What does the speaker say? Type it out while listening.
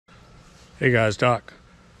Hey guys, Doc.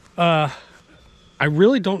 I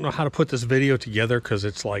really don't know how to put this video together because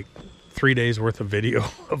it's like 3 days worth of video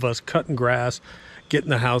of us cutting grass, getting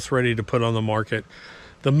the house ready to put on the market.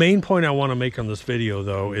 The main point I want to make on this video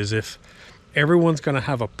though is if everyone's going to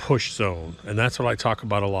have a push zone, and that's what I talk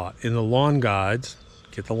about a lot. In the lawn guides,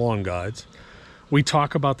 get the lawn guides, we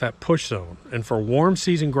talk about that push zone. And for warm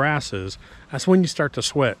season grasses, that's when you start to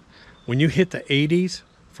sweat. When you hit the 80s,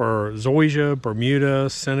 for zoysia, Bermuda,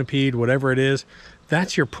 centipede, whatever it is,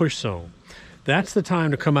 that's your push zone. That's the time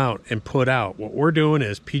to come out and put out. What we're doing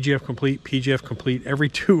is PGF complete every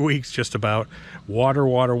 2 weeks, just about. Water,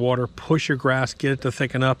 water, water, push your grass, get it to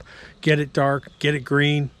thicken up, get it dark, get it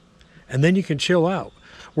green, and then you can chill out.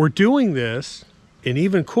 We're doing this in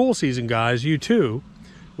even cool season, guys, you too.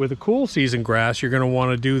 With a cool season grass, you're gonna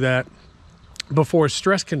wanna do that before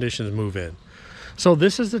stress conditions move in. So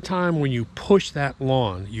this is the time when you push that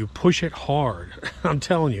lawn, you push it hard. I'm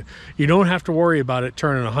telling you, you don't have to worry about it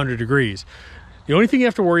turning 100 degrees. The only thing you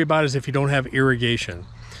have to worry about is if you don't have irrigation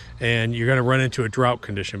and you're gonna run into a drought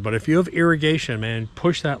condition. But if you have irrigation, man,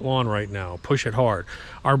 push that lawn right now, push it hard.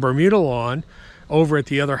 Our Bermuda lawn over at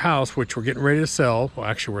the other house, which we're getting ready to sell, well,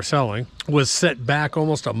 actually we're selling, was set back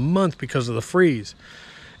almost a month because of the freeze.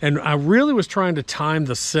 And I really was trying to time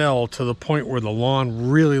the sell to the point where the lawn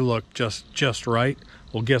really looked just right.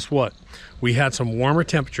 Well, guess what? We had some warmer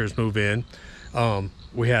temperatures move in.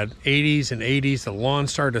 We had 80s and 80s. The lawn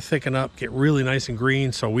started to thicken up, get really nice and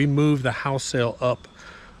green. So we moved the house sale up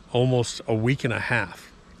almost a week and a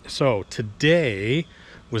half. So today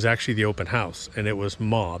was actually the open house, and it was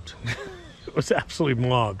mobbed. It was absolutely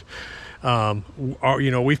mobbed.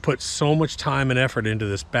 We've put so much time and effort into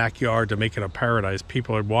this backyard to make it a paradise.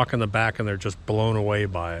 People are walking the back and they're just blown away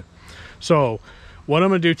by it. So what I'm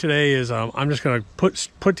gonna do today is I'm just gonna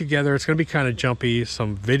put together, it's gonna be kind of jumpy,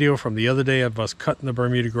 some video from the other day of us cutting the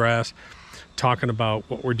Bermuda grass, talking about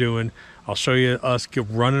what we're doing. I'll show you us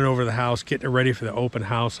running over the house, getting it ready for the open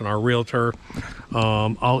house and our realtor.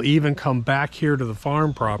 I'll even come back here to the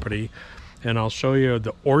farm property and I'll show you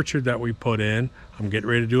the orchard that we put in. I'm getting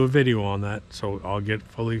ready to do a video on that, so I'll get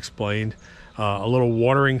fully explained. A little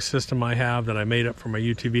watering system I have that I made up for my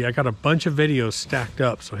UTV. I got a bunch of videos stacked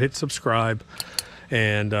up, so hit subscribe,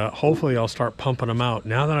 and hopefully I'll start pumping them out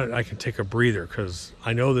now that I can take a breather, because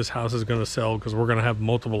I know this house is gonna sell because we're gonna have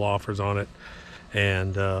multiple offers on it.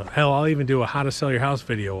 And hell, I'll even do a how to sell your house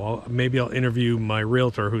video. Maybe I'll interview my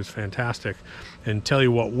realtor, who's fantastic, and tell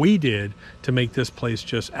you what we did to make this place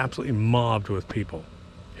just absolutely mobbed with people.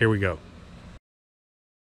 Here we go.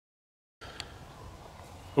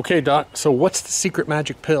 Okay, Doc, so what's the secret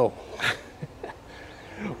magic pill?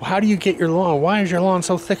 How do you get your lawn? Why is your lawn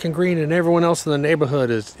so thick and green and everyone else in the neighborhood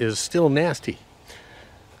is still nasty?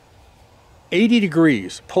 80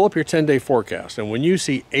 degrees, pull up your 10-day forecast, and when you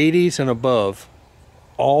see 80s and above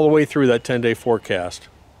all the way through that 10-day forecast,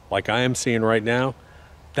 like I am seeing right now,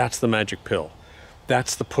 that's the magic pill.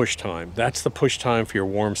 That's the push time. That's the push time for your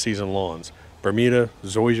warm season lawns. Bermuda,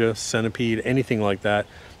 zoysia, centipede, anything like that,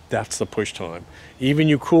 that's the push time. Even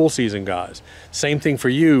you cool season guys, same thing for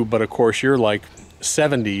you, but of course you're like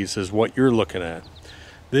 70s is what you're looking at.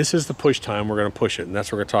 This is the push time. We're going to push it, and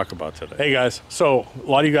that's what we're going to talk about today. Hey guys, so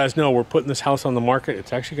a lot of you guys know we're putting this house on the market.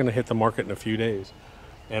 It's actually going to hit the market in a few days.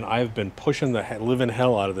 And I've been pushing the living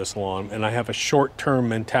hell out of this lawn, and I have a short-term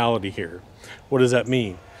mentality here. What does that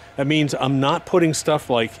mean? That means I'm not putting stuff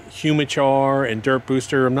like Humichar and Dirt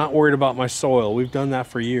Booster. I'm not worried about my soil. We've done that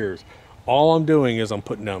for years. All I'm doing is I'm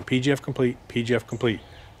putting down PGF complete,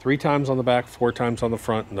 3 times on the back, 4 times on the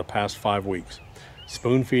front in the past 5 weeks.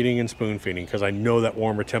 Spoon feeding and spoon feeding, because I know that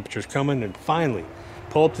warmer temperature's coming. And finally,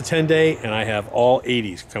 pull up the 10-day and I have all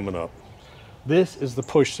 80s coming up. This is the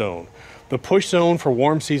push zone. The push zone for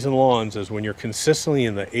warm season lawns is when you're consistently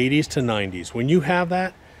in the 80s to 90s. When you have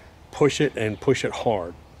that, push it and push it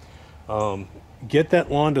hard. Get that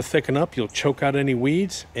lawn to thicken up, you'll choke out any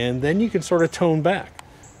weeds, and then you can sort of tone back.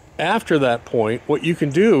 After that point, what you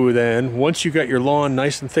can do then, once you got your lawn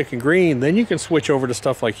nice and thick and green, then you can switch over to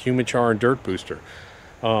stuff like Humichar and Dirt Booster.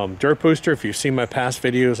 Dirt Booster, if you've seen my past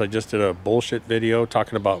videos, I just did a bullshit video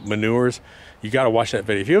talking about manures. You got to watch that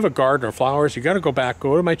video. If you have a garden or flowers, you got to go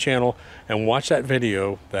to my channel and watch that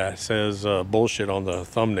video that says bullshit on the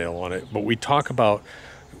thumbnail on it. But we talk about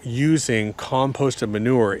using composted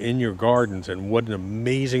manure in your gardens, and what an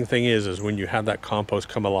amazing thing is when you have that compost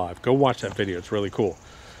come alive. Go watch that video. It's really cool.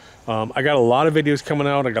 I got a lot of videos coming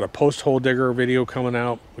out. I got a post hole digger video coming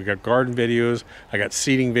out. We got garden videos. I got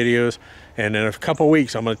seeding videos. And in a couple of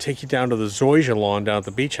weeks, I'm going to take you down to the zoysia lawn down at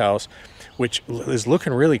the beach house, which is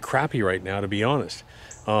looking really crappy right now, to be honest.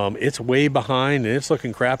 It's way behind and it's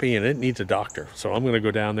looking crappy and it needs a doctor. So I'm going to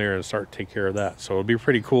go down there and start to take care of that. So it'll be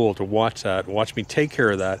pretty cool to watch that, watch me take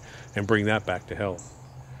care of that and bring that back to health.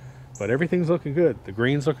 But everything's looking good. The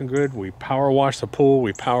green's looking good. We power wash the pool.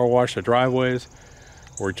 We power wash the driveways.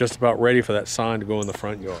 We're just about ready for that sign to go in the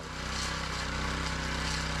front yard.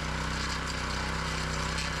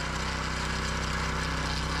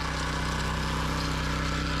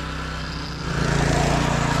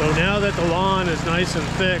 So now that the lawn is nice and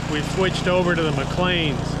thick, we've switched over to the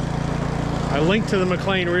McLeans. I linked to the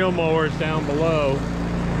McLean reel mowers down below.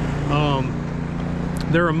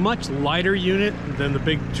 They're a much lighter unit than the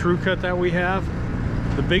big True Cut that we have.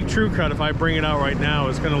 The big True Cut, if I bring it out right now,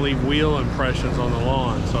 is going to leave wheel impressions on the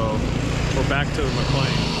lawn. So we're back to the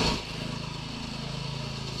McLean.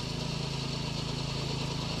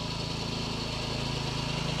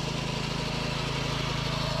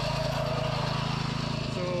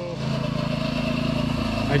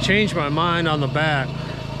 I changed my mind on the back.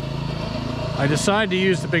 I decided to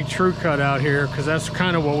use the big True Cut out here because that's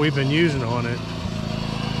kind of what we've been using on it.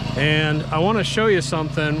 And I want to show you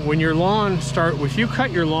something. When your lawn if you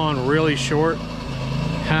cut your lawn really short,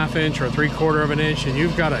 1/2 inch or 3/4 of an inch, and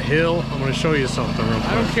you've got a hill, I'm going to show you something real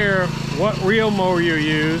quick. I don't care what reel mower you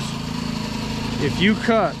use. If you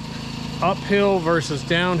cut uphill versus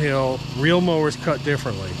downhill, reel mowers cut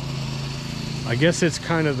differently. I guess it's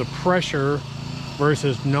kind of the pressure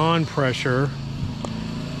versus non-pressure,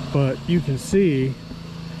 but you can see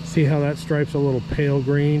how that stripe's a little pale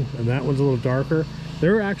green and that one's a little darker.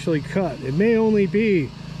 They're actually cut. It may only be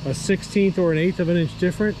a 1/16 or an 1/8 of an inch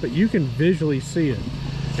different, but you can visually see it.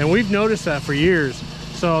 And we've noticed that for years.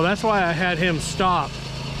 So that's why I had him stop.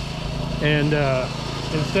 And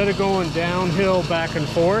instead of going downhill back and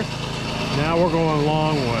forth, now we're going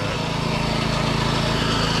long way.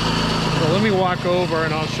 So let me walk over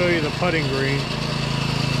and I'll show you the putting green.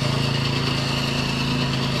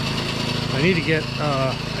 I need to get,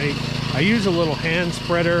 I use a little hand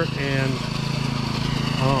spreader and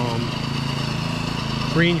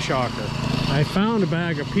green shocker. I found a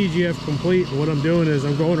bag of PGF Complete, and what I'm doing is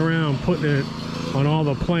I'm going around putting it on all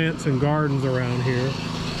the plants and gardens around here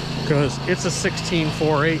because it's a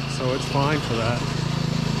 16-4/8, so it's fine for that.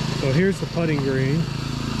 So here's the putting green.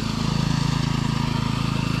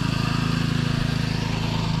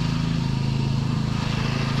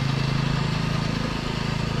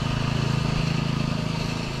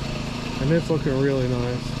 And it's looking really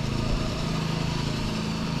nice.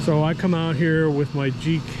 So I come out here with my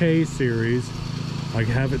GK series. I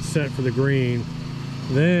have it set for the green.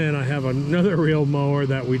 Then I have another reel mower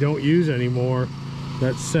that we don't use anymore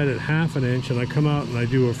that's set at 1/2 inch, and I come out and I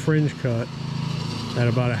do a fringe cut at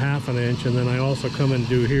about a 1/2 inch, and then I also come and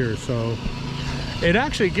do here. So it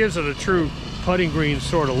actually gives it a true putting green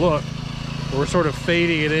sort of look. We're sort of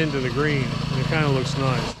fading it into the green. It kind of looks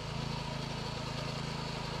nice.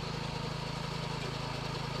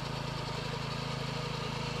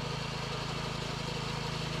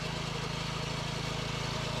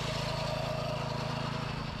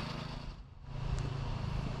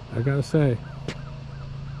 I gotta say,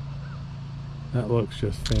 that looks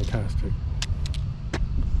just fantastic.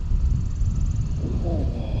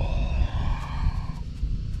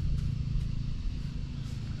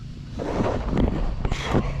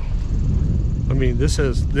 I mean,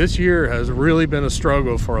 this year has really been a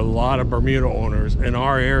struggle for a lot of Bermuda owners in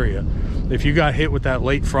our area. If you got hit with that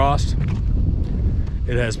late frost,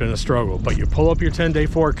 it has been a struggle. But you pull up your 10-day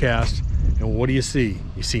forecast, and what do you see?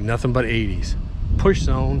 You see nothing but 80s. Push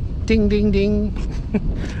zone, ding, ding, ding.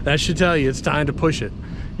 That should tell you it's time to push it.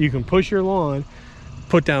 You can push your lawn,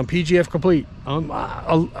 put down PGF Complete,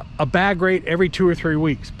 a bag rate every 2 or 3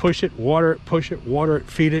 weeks. Push it, water it, push it, water it,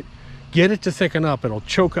 feed it. Get it to thicken up. It'll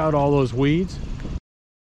choke out all those weeds.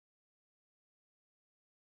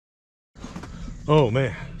 Oh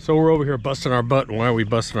man, so we're over here busting our butt. And why are we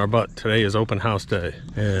busting our butt? Today is open house day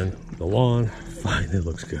and the lawn finally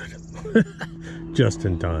looks good. Just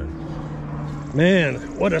in time. Man,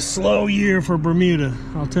 what a slow year for Bermuda.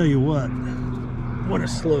 I'll tell you what a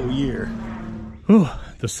slow year. Whew,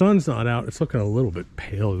 the sun's not out. It's looking a little bit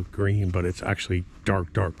pale green, but it's actually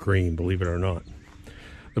dark green, believe it or not.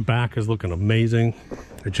 The back is looking amazing.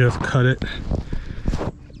 I just cut it.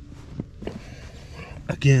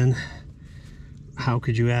 Again, how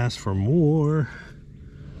could you ask for more?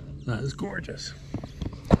 That is gorgeous.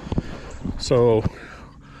 So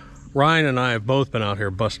Ryan and I have both been out here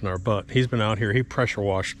busting our butt. He's been out here, he pressure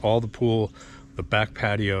washed all the pool, the back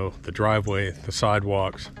patio, the driveway, the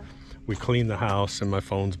sidewalks. We cleaned the house and my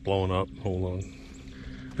phone's blowing up. Hold on.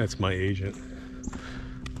 That's my agent.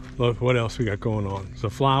 Look what else we got going on. The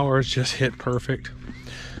flowers just hit perfect.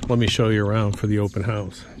 Let me show you around for the open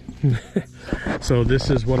house. So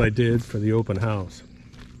this is what I did for the open house.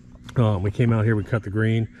 We came out here, we cut the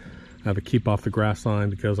green. I have to keep off the grass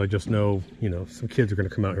line because I just know, you know, some kids are going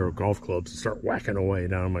to come out here with golf clubs and start whacking away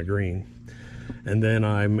down on my green. And then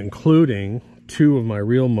I'm including 2 of my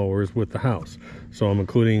reel mowers with the house. So I'm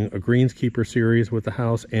including a greenskeeper series with the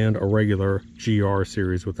house and a regular GR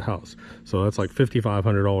series with the house. So that's like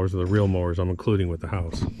 $5,500 of the reel mowers I'm including with the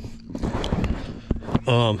house.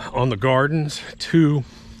 On the gardens,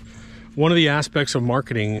 one of the aspects of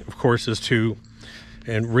marketing, of course, is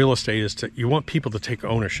and real estate is you want people to take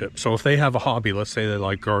ownership. So if they have a hobby, let's say they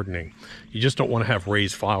like gardening, you just don't want to have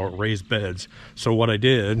raised beds. So what I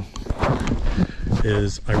did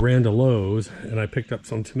is I ran to Lowe's and I picked up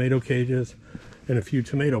some tomato cages and a few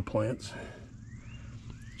tomato plants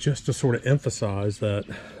just to sort of emphasize that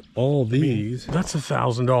all these, that's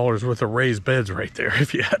 $1,000 worth of raised beds right there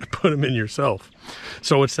if you had to put them in yourself.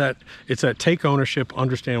 So it's that take ownership,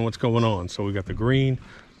 understand what's going on. So we got the green.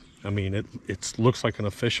 I mean, it looks like an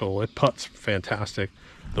official. It putts fantastic.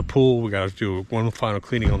 The pool, we got to do one final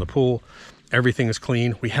cleaning on the pool. Everything is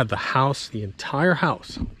clean. We had the house, the entire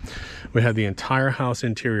house. We had the entire house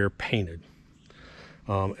interior painted.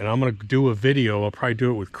 And I'm going to do a video. I'll probably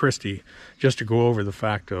do it with Christy just to go over the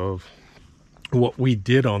fact of what we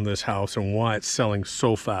did on this house and why it's selling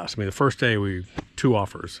so fast. I mean, the first day 2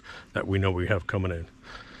 offers that we know we have coming in.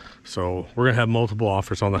 So we're gonna have multiple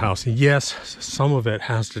offers on the house. And yes, some of it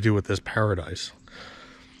has to do with this paradise,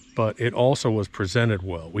 but it also was presented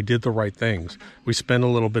well. We did the right things. We spent a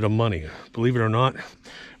little bit of money. Believe it or not,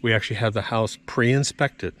 we actually had the house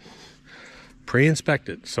pre-inspected.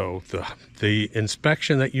 So the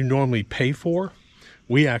inspection that you normally pay for,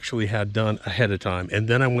 we actually had done ahead of time. And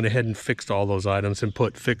then I went ahead and fixed all those items and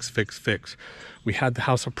put fix. We had the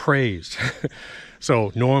house appraised.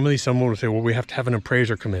 So normally someone would say, well, we have to have an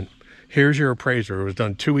appraiser come in. Here's your appraiser. It was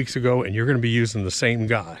done 2 weeks ago and you're going to be using the same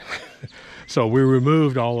guy. So we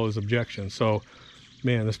removed all those objections. So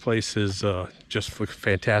man, this place is just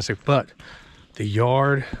fantastic. But the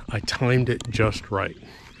yard, I timed it just right.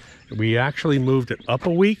 We actually moved it up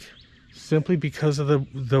a week simply because of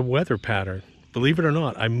the weather pattern. Believe it or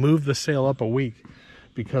not, I moved the sale up a week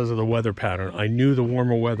because of the weather pattern. I knew the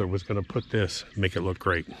warmer weather was going to make it look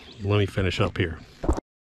great. Let me finish up here.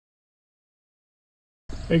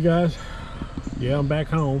 Hey guys, yeah, I'm back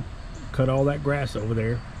home. Cut all that grass over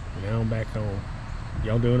there. Now I'm back home.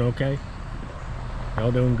 Y'all doing okay?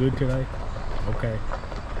 Y'all doing good today? Okay.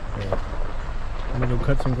 Yeah. I'm gonna go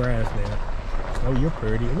cut some grass now. Oh, you're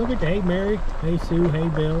pretty. Look at that. Hey Mary. Hey Sue. Hey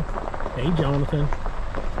Bill. Hey Jonathan.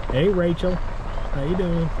 Hey Rachel. How you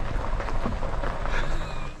doing?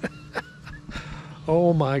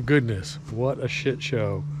 Oh my goodness, what a shit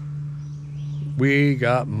show. We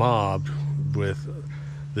got mobbed with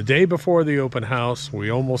the day before the open house. We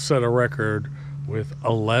almost set a record with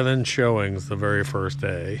 11 showings the very first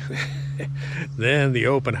day. Then the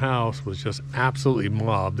open house was just absolutely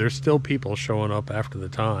mobbed. There's still people showing up after the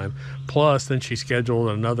time. Plus, then she scheduled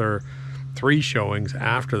another 3 showings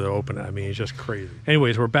after the open. I mean, it's just crazy.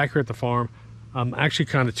 Anyways, we're back here at the farm. I'm actually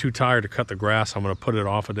kind of too tired to cut the grass. I'm going to put it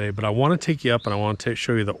off a day, but I want to take you up and I want to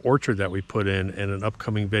show you the orchard that we put in an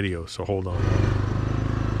upcoming video. So hold on.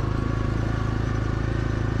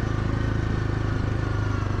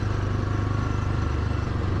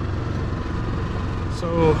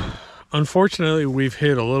 So unfortunately, we've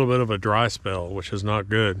hit a little bit of a dry spell, which is not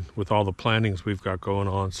good with all the plantings we've got going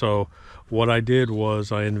on. So what I did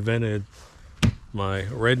was I invented my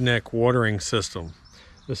redneck watering system.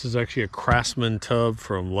 This is actually a Craftsman tub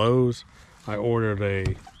from Lowe's. I ordered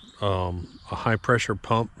a high pressure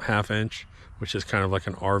pump, 1/2 inch, which is kind of like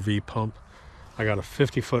an RV pump. I got a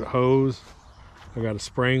 50-foot hose. I got a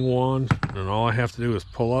spraying wand, and all I have to do is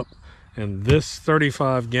pull up. And this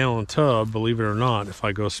 35-gallon tub, believe it or not, if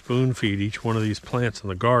I go spoon feed each one of these plants in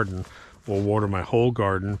the garden, will water my whole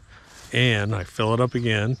garden. And I fill it up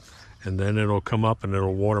again, and then it'll come up and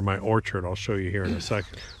it'll water my orchard. I'll show you here in a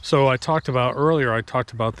second. So I talked about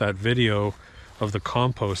that video of the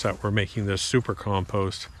compost that we're making, this super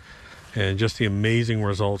compost, and just the amazing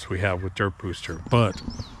results we have with Dirt Booster. But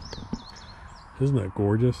isn't that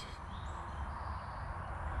gorgeous?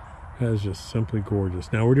 That is just simply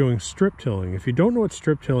gorgeous. Now we're doing strip tilling. If you don't know what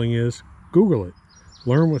strip tilling is, Google it.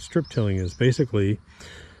 Learn what strip tilling is. Basically,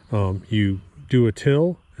 you do a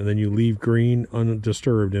till and then you leave green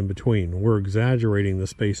undisturbed in between. We're exaggerating the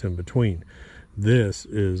space in between. This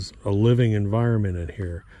is a living environment in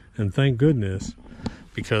here. And thank goodness,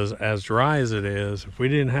 because as dry as it is, if we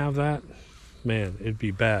didn't have that, man, it'd be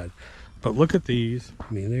bad. But look at these.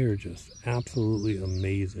 I mean, they are just absolutely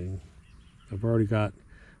amazing.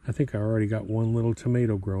 I think I already got one little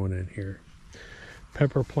tomato growing in here.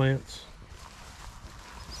 Pepper plants.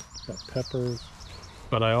 Got peppers.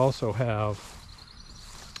 But I also have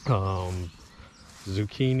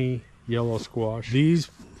zucchini, yellow squash.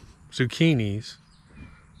 These zucchinis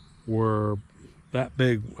were that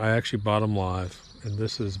big. I actually bought them live, and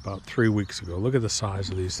this is about 3 weeks ago. Look at the size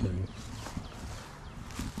of these things.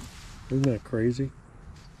 Isn't that crazy?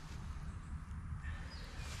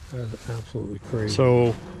 That's absolutely crazy.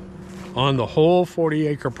 So on the whole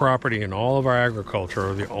 40-acre property and all of our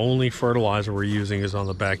agriculture, the only fertilizer we're using is on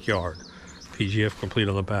the backyard. PGF Complete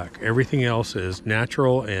on the back. Everything else is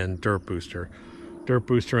natural and dirt booster. Dirt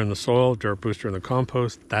booster in the soil, dirt booster in the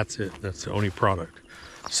compost. That's it. That's the only product.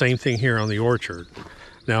 Same thing here on the orchard.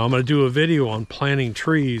 Now I'm going to do a video on planting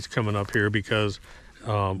trees coming up here because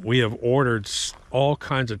we have ordered all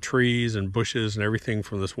kinds of trees and bushes and everything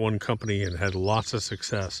from this one company and had lots of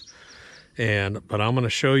success. But I'm going to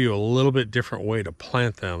show you a little bit different way to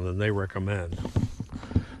plant them than they recommend.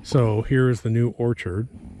 So here's the new orchard.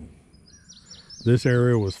 This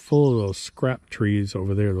area was full of those scrap trees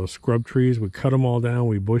over there, those scrub trees. We cut them all down,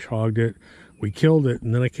 we bush hogged it, we killed it,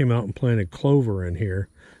 and then I came out and planted clover in here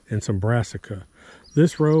and some brassica.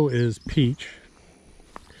 This row is peach.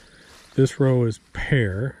 This row is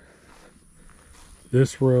pear.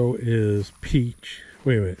 This row is peach.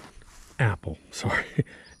 Wait a minute. Apple. Sorry.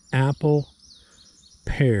 Apple,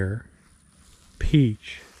 pear,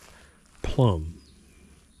 peach, plum.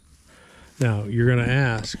 Now, you're going to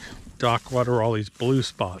ask, Doc, what are all these blue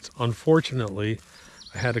spots? Unfortunately,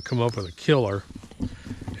 I had to come up with a killer,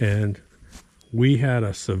 and we had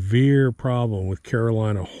a severe problem with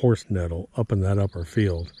Carolina horse nettle up in that upper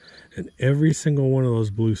field. And every single one of those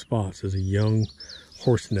blue spots is a young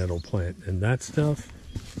horse nettle plant. And that stuff,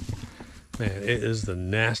 man, it is the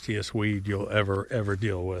nastiest weed you'll ever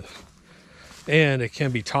deal with. And it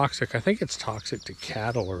can be toxic. I think it's toxic to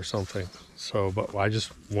cattle or something. So, but I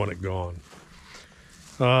just want it gone.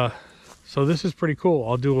 So this is pretty cool.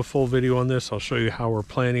 I'll do a full video on this. I'll show you how we're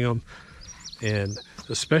planting them. And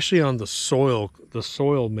especially on the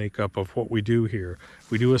soil makeup of what we do here.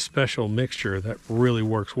 We do a special mixture that really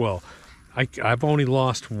works well. I've only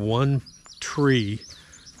lost one tree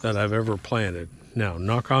that I've ever planted. Now,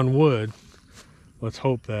 knock on wood, let's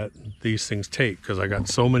hope that these things take, because I got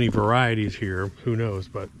so many varieties here, who knows,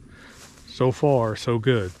 but so far, so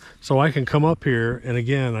good. So I can come up here, and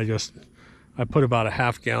again, I put about a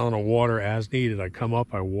half gallon of water as needed. I come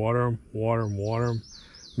up, I water them,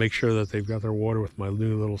 make sure that they've got their water with my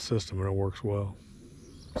new little system, and it works well.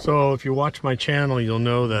 So if you watch my channel, you'll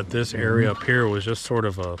know that this area up here was just sort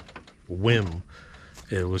of a whim.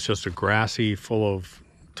 It was just a grassy, full of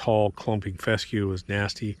tall, clumping fescue. It was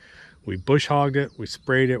nasty. We bush hogged it, we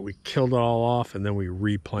sprayed it, we killed it all off, and then we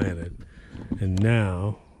replanted. And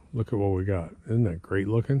now, look at what we got. Isn't that great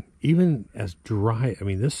looking? Even as dry, I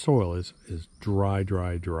mean, this soil is dry.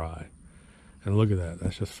 And look at that,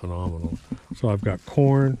 that's just phenomenal. So I've got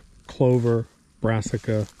corn, clover,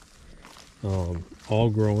 brassica, all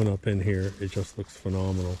growing up in here. It just looks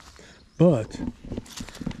phenomenal. But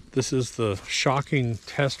this is the shocking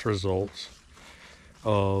test results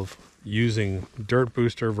of using dirt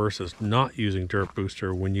booster versus not using dirt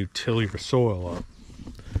booster when you till your soil up.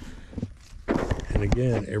 And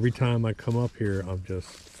again, every time I come up here, I'm just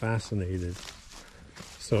fascinated.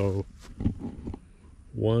 So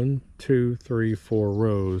 1, 2, 3, 4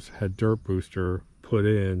 rows had dirt booster put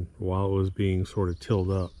in while it was being sort of tilled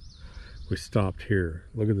up. We stopped here.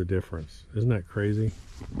 Look at the difference. Isn't that crazy?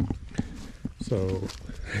 So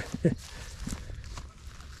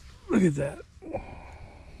look at that.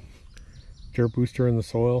 Dirt booster in the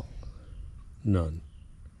soil, none.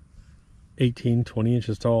 18, 20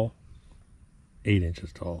 inches tall, 8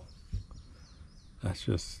 inches tall. That's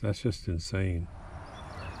just insane.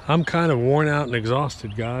 I'm kind of worn out and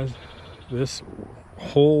exhausted, guys. This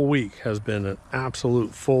whole week has been an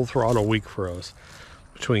absolute full throttle week for us.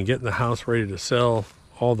 Between getting the house ready to sell,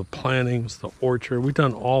 all the plantings, the orchard, we've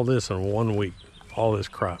done all this in 1 week, all this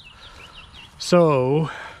crap.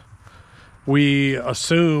 So we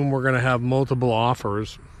assume we're going to have multiple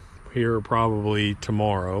offers here probably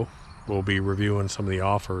tomorrow. We'll be reviewing some of the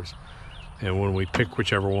offers, and when we pick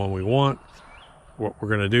whichever one we want, what we're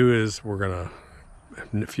going to do is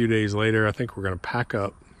a few days later, I think we're going to pack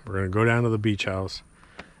up. We're going to go down to the beach house,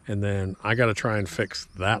 and then I got to try and fix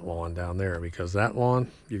that lawn down there, because that lawn,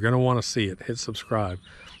 you're going to want to see it. Hit subscribe.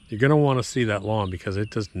 You're going to want to see that lawn because it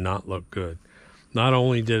does not look good. Not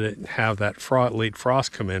only did it have that late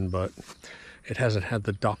frost come in, but it hasn't had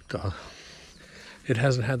the doctor. it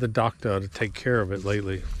hasn't had the doctor to take care of it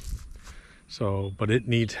lately. So, but it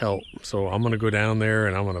needs help. So I'm going to go down there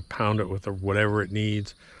and I'm going to pound it with whatever it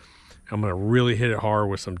needs. I'm going to really hit it hard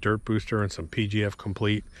with some dirt booster and some PGF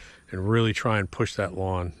complete and really try and push that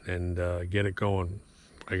lawn and get it going.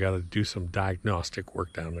 I got to do some diagnostic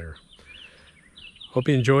work down there. Hope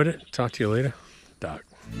you enjoyed it. Talk to you later. Doc.